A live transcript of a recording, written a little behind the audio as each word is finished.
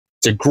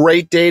It's a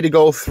great day to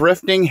go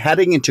thrifting,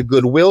 heading into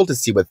Goodwill to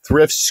see what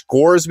thrift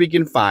scores we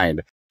can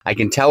find. I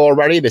can tell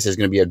already this is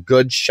going to be a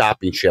good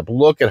shopping trip.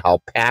 Look at how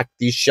packed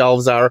these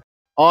shelves are.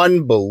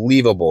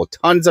 Unbelievable.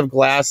 Tons of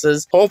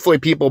glasses. Hopefully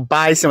people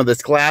buy some of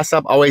this glass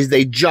up. Always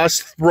they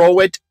just throw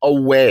it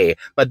away.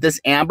 But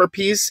this amber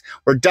piece,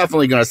 we're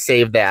definitely going to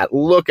save that.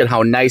 Look at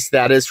how nice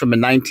that is from the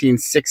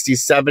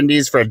 1960s,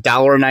 70s for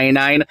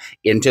 $1.99.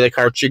 Into the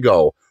cart you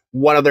go.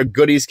 What other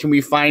goodies can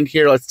we find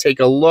here? Let's take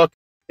a look.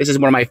 This is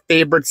one of my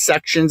favorite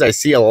sections. I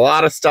see a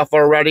lot of stuff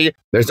already.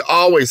 There's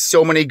always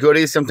so many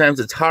goodies. Sometimes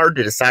it's hard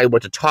to decide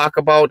what to talk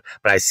about,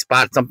 but I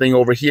spot something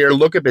over here.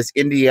 Look at this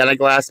Indiana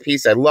glass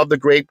piece. I love the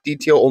grape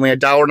detail, only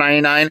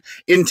 $1.99.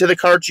 Into the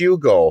cart you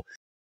go.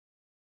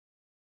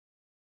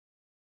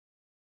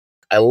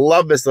 I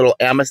love this little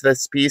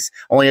amethyst piece,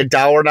 only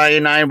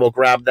 $1.99. We'll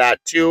grab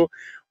that too.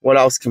 What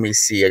else can we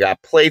see? I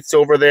got plates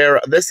over there.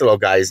 This little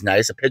guy is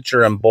nice. A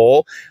pitcher and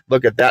bowl.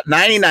 Look at that.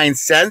 99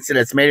 cents, and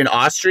it's made in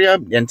Austria.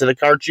 Into the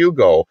cart you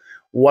go.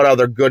 What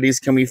other goodies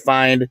can we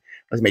find?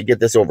 Let me get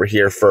this over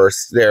here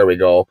first. There we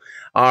go.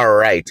 All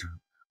right.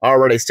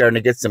 Already starting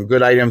to get some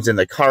good items in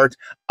the cart.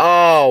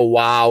 Oh,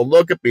 wow.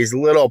 Look at these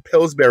little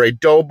Pillsbury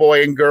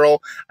Doughboy and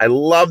Girl. I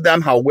love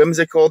them. How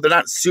whimsical. They're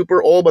not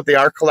super old, but they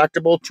are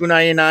collectible.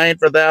 $2.99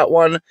 for that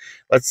one.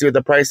 Let's see what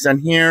the price on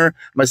here.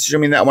 I'm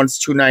assuming that one's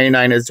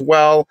 $2.99 as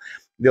well.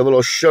 The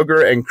little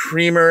sugar and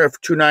creamer of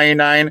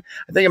 $2.99. I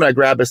think I'm going to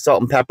grab the salt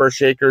and pepper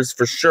shakers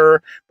for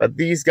sure. But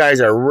these guys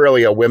are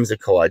really a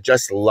whimsical. I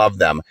just love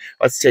them.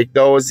 Let's take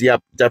those.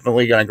 Yep,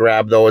 definitely going to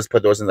grab those.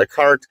 Put those in the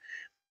cart.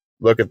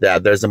 Look at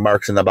that. There's the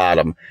marks in the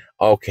bottom.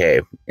 Okay,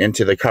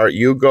 into the cart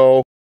you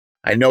go.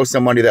 I know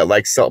somebody that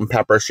likes salt and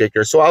pepper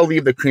shakers, so I'll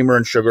leave the creamer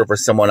and sugar for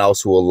someone else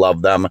who will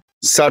love them.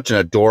 Such an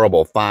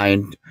adorable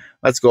find.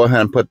 Let's go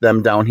ahead and put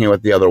them down here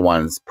with the other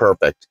ones.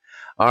 Perfect.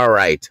 All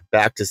right,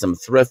 back to some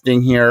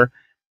thrifting here.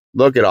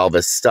 Look at all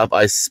this stuff.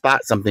 I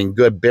spot something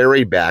good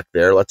buried back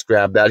there. Let's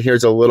grab that.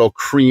 Here's a little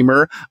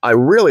creamer. I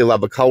really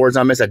love the colors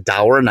on this.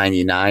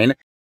 $1.99.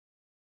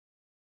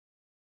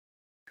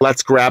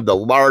 Let's grab the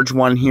large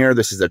one here.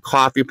 This is a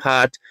coffee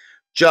pot.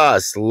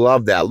 Just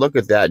love that. Look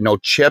at that. No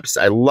chips.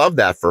 I love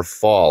that for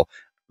fall.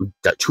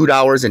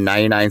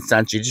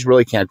 $2.99. You just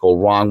really can't go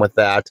wrong with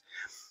that.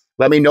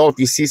 Let me know if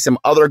you see some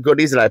other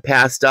goodies that I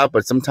passed up,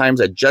 but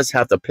sometimes I just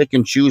have to pick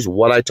and choose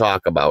what I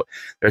talk about.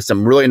 There's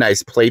some really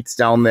nice plates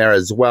down there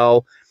as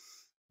well.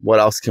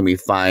 What else can we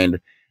find?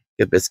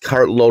 Get this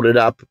cart loaded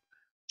up.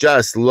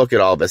 Just look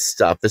at all this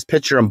stuff. This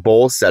pitcher and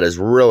bowl set is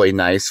really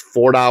nice.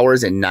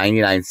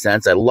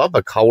 $4.99. I love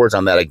the colors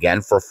on that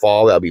again for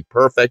fall. That'll be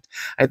perfect.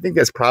 I think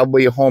that's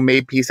probably a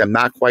homemade piece. I'm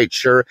not quite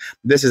sure.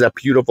 This is a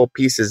beautiful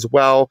piece as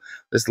well.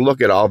 Just look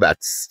at all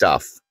that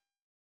stuff.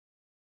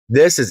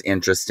 This is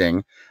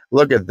interesting.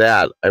 Look at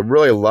that. I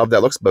really love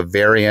that. Looks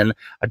Bavarian.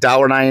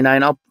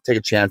 $1.99. I'll take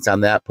a chance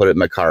on that. Put it in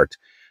my cart.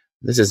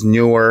 This is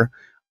newer.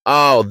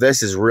 Oh,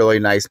 this is really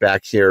nice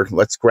back here.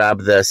 Let's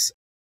grab this.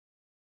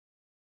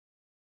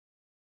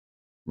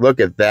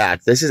 Look at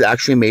that. This is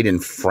actually made in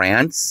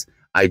France.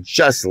 I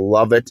just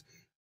love it.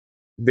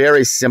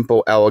 Very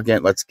simple,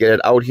 elegant. Let's get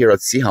it out here.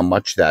 Let's see how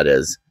much that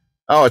is.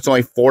 Oh, it's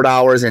only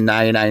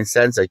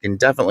 $4.99. I can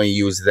definitely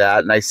use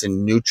that. Nice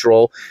and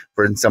neutral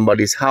for in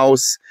somebody's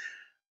house.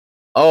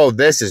 Oh,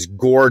 this is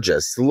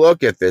gorgeous.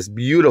 Look at this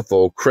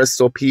beautiful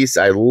crystal piece.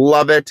 I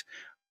love it.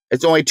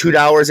 It's only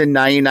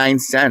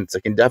 $2.99. I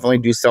can definitely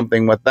do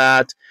something with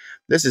that.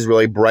 This is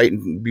really bright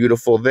and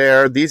beautiful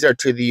there. These are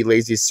to the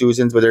Lazy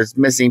Susans, but there's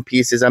missing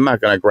pieces. I'm not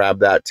going to grab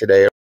that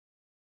today.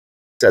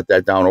 Set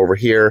that down over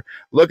here.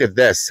 Look at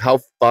this.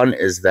 How fun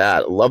is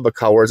that? Love the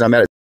colors on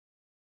that.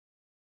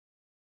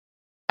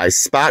 I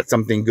spot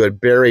something good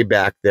buried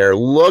back there.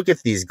 Look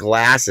at these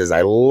glasses.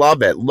 I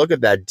love it. Look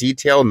at that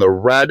detail in the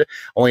red.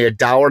 Only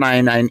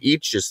 $1.99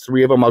 each. Just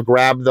 3 of them. I'll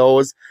grab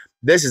those.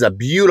 This is a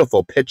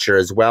beautiful picture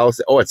as well.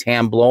 Oh, it's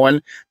hand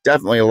blowing.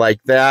 Definitely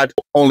like that.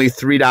 Only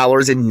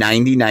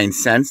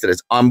 $3.99. That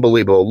is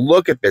unbelievable.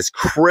 Look at this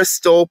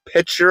crystal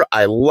picture.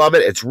 I love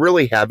it. It's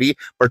really heavy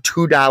for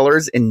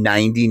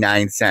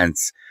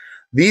 $2.99.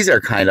 These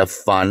are kind of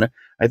fun.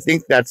 I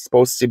think that's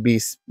supposed to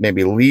be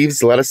maybe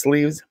leaves, lettuce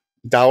leaves.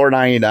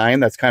 $1.99.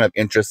 That's kind of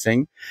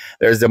interesting.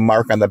 There's a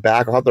mark on the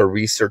back. I'll have to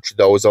research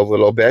those a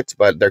little bit,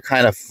 but they're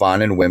kind of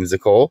fun and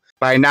whimsical.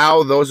 By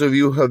now, those of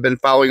you who have been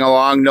following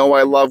along know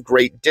I love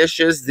great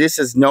dishes. This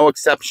is no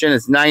exception.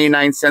 It's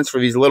 99 cents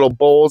for these little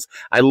bowls.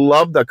 I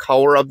love the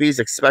color of these,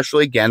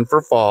 especially again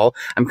for fall.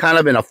 I'm kind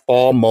of in a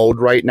fall mode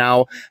right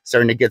now,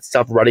 starting to get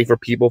stuff ready for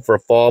people for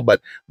fall,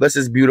 but this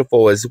is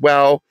beautiful as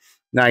well.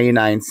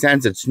 99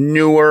 cents. It's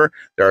newer.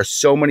 There are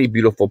so many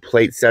beautiful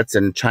plate sets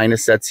and china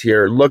sets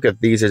here. Look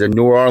at these. There's a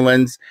New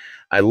Orleans.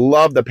 I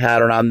love the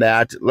pattern on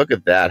that. Look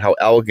at that. How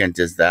elegant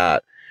is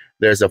that?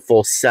 There's a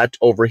full set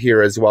over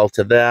here as well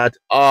to that.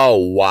 Oh,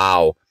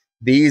 wow.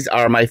 These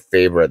are my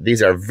favorite.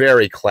 These are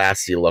very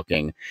classy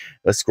looking.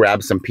 Let's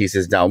grab some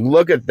pieces down.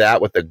 Look at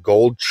that with the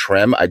gold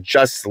trim. I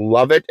just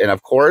love it. And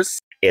of course,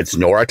 It's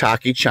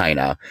Noritake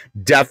China.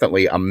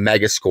 Definitely a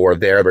mega score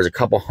there. There's a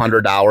couple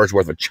 $100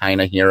 worth of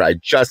China here. I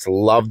just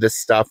love this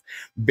stuff.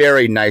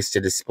 Very nice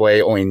to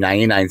display. Only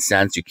 99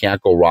 cents. You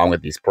can't go wrong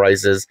with these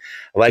prices.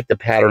 I like the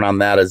pattern on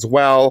that as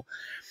well.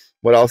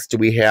 What else do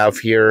we have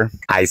here?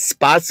 I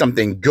spot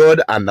something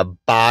good on the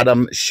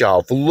bottom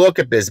shelf. Look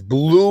at this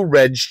blue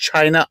red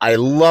China. I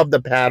love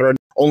the pattern.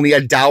 Only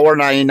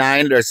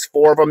 $1.99. There's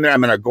 4 of them there. I'm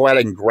going to go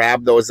ahead and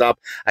grab those up.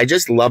 I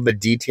just love the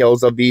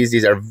details of these.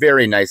 These are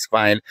very nice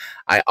find.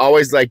 I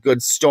always like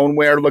good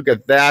stoneware. Look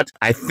at that.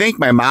 I think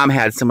my mom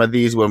had some of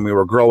these when we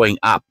were growing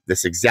up.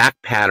 This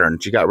exact pattern.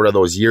 She got rid of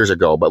those years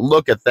ago. But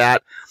look at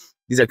that.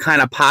 These are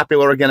kind of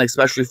popular again,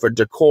 especially for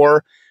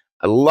decor.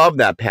 I love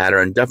that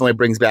pattern. Definitely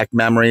brings back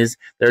memories.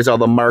 There's all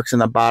the marks in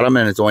the bottom,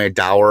 and it's only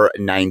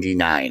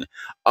 $1.99.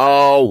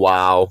 Oh,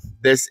 wow.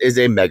 This is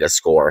a mega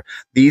score.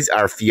 These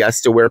are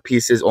Fiesta wear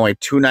pieces, only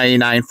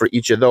 $2.99 for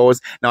each of those.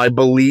 Now, I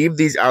believe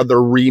these are the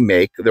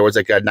remake. There was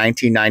like a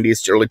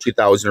 1990s to early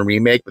 2000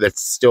 remake, but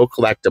it's still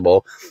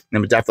collectible.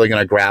 I'm definitely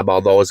going to grab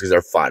all those because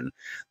they're fun.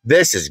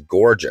 This is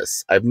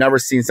gorgeous. I've never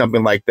seen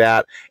something like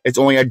that. It's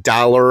only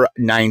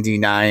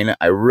 $1.99.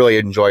 I really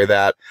enjoy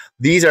that.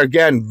 These are,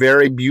 again,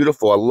 very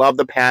beautiful. I love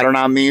the pattern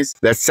on these.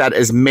 That set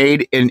is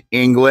made in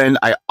England.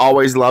 I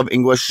always love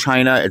English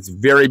China. It's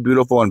very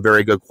beautiful and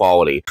very good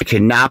quality. I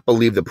cannot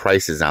believe the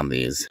prices on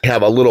these. I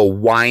have a little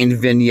wine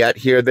vignette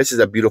here. This is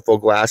a beautiful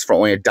glass for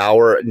only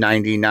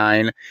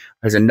 $1.99.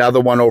 There's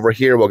another one over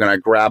here. We're going to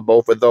grab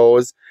both of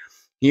those.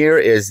 Here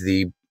is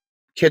the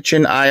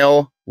kitchen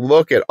aisle.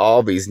 Look at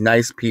all these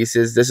nice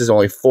pieces. This is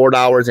only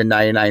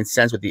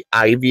 $4.99 with the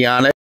ivy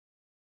on it.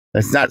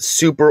 It's not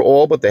super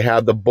old, but they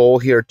have the bowl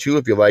here too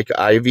if you like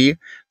ivy.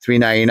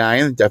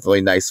 $3.99.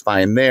 Definitely nice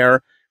find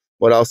there.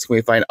 What else can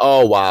we find?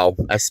 Oh, wow.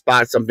 I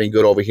spot something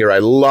good over here. I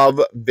love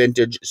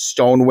vintage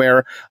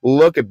stoneware.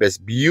 Look at this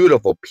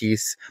beautiful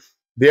piece.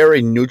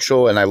 Very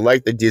neutral, and I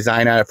like the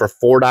design on it for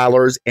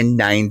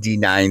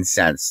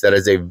 $4.99. That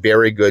is a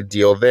very good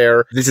deal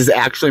there. This is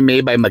actually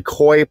made by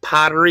McCoy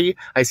Pottery.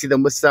 I see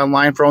them listed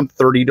online for around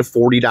 $30 to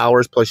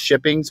 $40 plus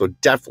shipping, so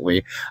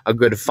definitely a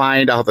good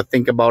find. I'll have to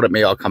think about it.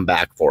 Maybe I'll come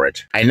back for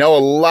it. I know a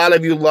lot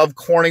of you love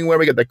Corningware.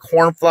 We got the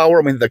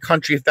Cornflower. We have the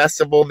Country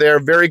Festival there.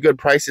 Very good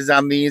prices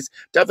on these.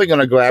 Definitely going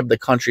to grab the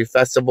Country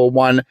Festival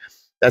one.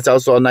 That's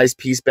also a nice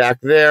piece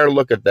back there.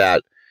 Look at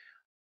that.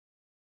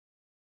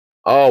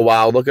 Oh,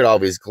 wow. Look at all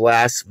these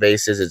glass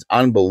vases. It's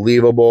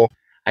unbelievable.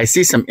 I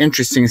see some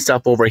interesting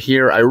stuff over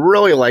here. I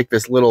really like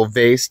this little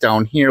vase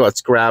down here.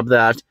 Let's grab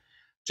that.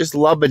 Just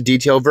love the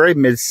detail. Very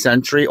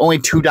mid-century. Only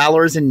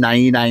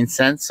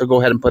 $2.99. So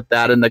go ahead and put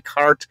that in the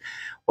cart.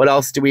 What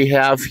else do we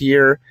have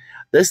here?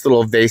 This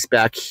little vase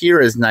back here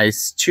is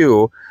nice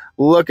too.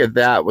 Look at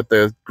that with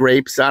the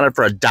grapes on it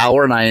for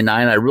 $1.99.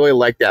 I really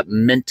like that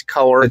mint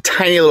color. A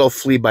tiny little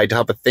flea bite to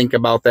help to think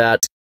about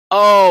that.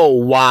 Oh,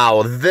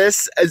 wow.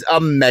 This is a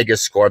mega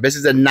score. This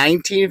is a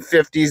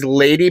 1950s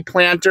lady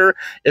planter.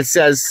 It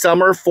says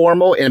summer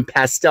formal in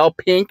pastel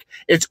pink.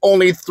 It's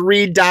only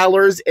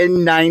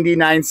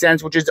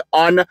 $3.99, which is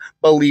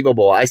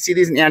unbelievable. I see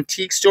these in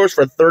antique stores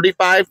for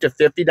 $35 to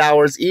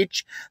 $50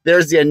 each.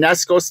 There's the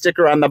UNESCO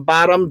sticker on the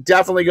bottom.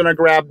 Definitely going to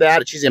grab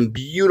that. She's in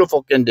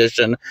beautiful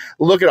condition.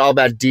 Look at all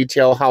that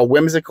detail. How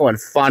whimsical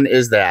and fun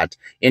is that?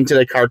 Into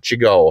the cart you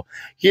go.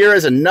 Here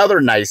is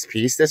another nice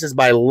piece. This is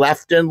by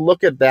Lefton.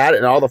 Look at that.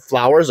 And all the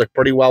flowers are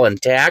pretty well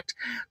intact.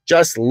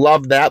 Just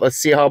love that. Let's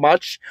see how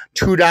much.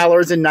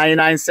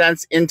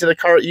 $2.99. Into the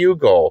cart you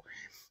go.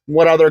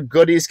 What other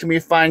goodies can we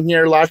find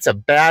here? Lots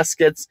of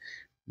baskets.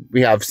 We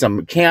have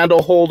some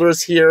candle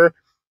holders here.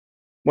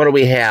 What do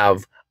we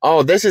have?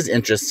 Oh, this is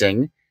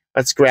interesting.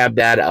 Let's grab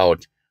that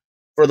out.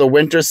 For the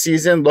winter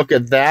season, look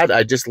at that.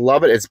 I just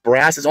love it. It's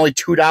brass. It's only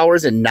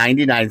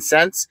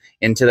 $2.99.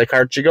 Into the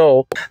cart you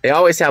go. They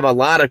always have a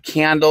lot of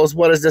candles.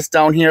 What is this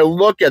down here?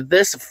 Look at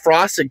this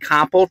frosted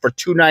compote for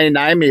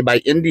 $2.99 made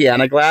by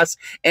Indiana Glass.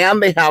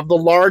 And they have the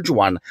large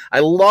one. I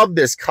love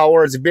this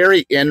color. It's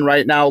very in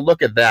right now.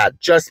 Look at that.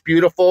 Just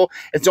beautiful.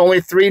 It's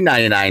only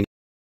 $3.99.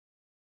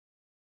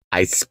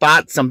 I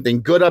spot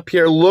something good up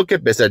here. Look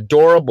at this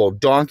adorable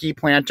donkey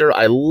planter.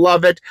 I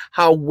love it.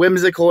 How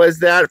whimsical is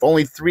that? For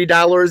only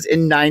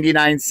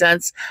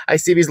 $3.99. I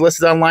see these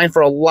listed online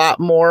for a lot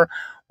more.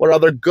 What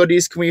other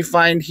goodies can we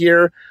find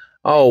here?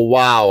 Oh,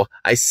 wow.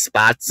 I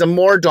spot some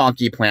more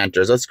donkey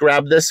planters. Let's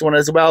grab this one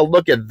as well.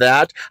 Look at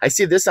that. I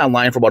see this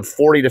online for about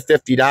 $40 to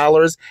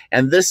 $50.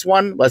 And this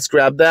one, let's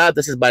grab that.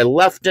 This is by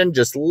Lefton.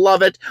 Just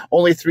love it.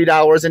 Only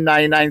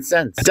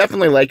 $3.99. I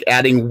definitely like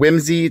adding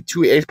whimsy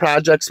to a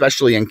project,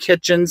 especially in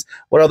kitchens.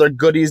 What other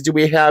goodies do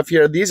we have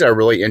here? These are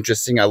really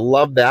interesting. I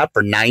love that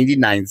for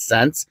 99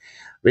 cents.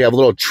 We have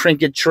little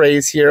trinket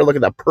trays here. Look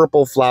at the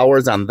purple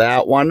flowers on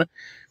that one.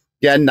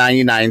 Again,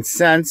 99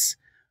 cents.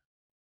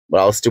 What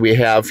else do we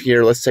have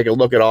here? Let's take a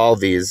look at all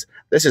these.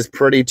 This is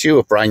pretty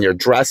too for on your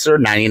dresser.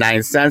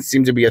 99 cents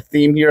seems to be a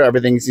theme here.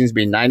 Everything seems to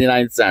be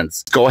 99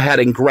 cents. Go ahead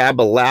and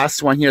grab a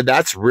last one here.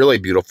 That's really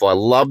beautiful. I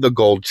love the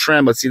gold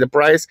trim. Let's see the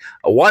price.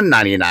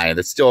 $1.99.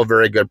 That's still a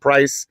very good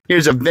price.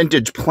 Here's a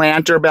vintage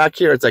planter back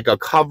here. It's like a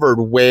covered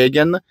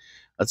wagon.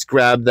 Let's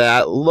grab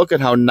that. Look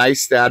at how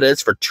nice that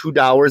is for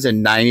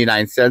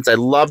 $2.99. I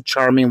love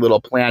charming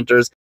little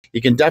planters.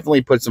 You can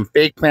definitely put some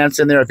fake plants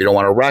in there if you don't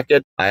want to wreck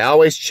it. I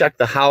always check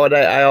the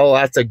holiday aisle.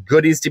 Lots of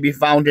goodies to be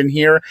found in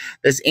here.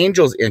 This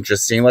angel's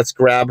interesting. Let's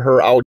grab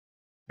her out.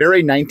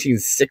 Very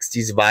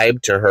 1960s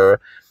vibe to her.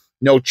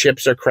 No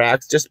chips or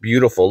cracks. Just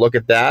beautiful. Look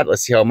at that.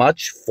 Let's see how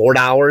much.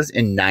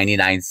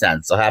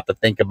 $4.99. I'll have to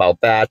think about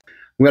that.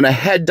 I'm going to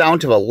head down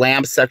to the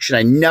lamp section.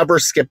 I never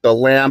skip the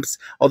lamps.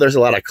 Oh, there's a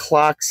lot of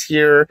clocks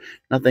here.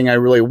 Nothing I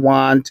really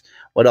want.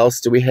 What else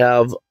do we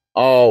have?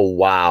 Oh,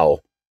 wow.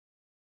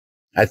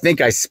 I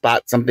think I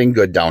spot something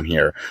good down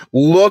here.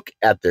 Look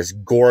at this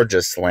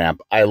gorgeous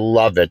lamp. I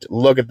love it.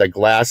 Look at the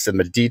glass and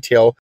the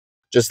detail.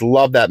 Just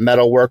love that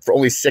metalwork for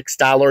only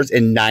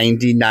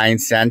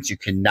 $6.99. You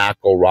cannot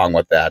go wrong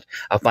with that.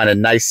 I'll find a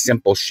nice,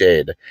 simple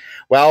shade.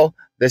 Well,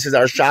 this is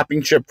our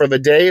shopping trip for the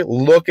day.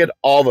 Look at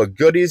all the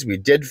goodies we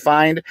did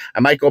find.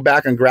 I might go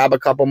back and grab a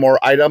couple more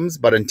items,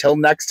 but until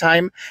next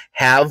time,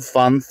 have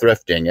fun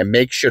thrifting and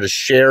make sure to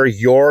share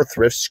your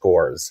thrift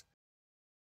scores.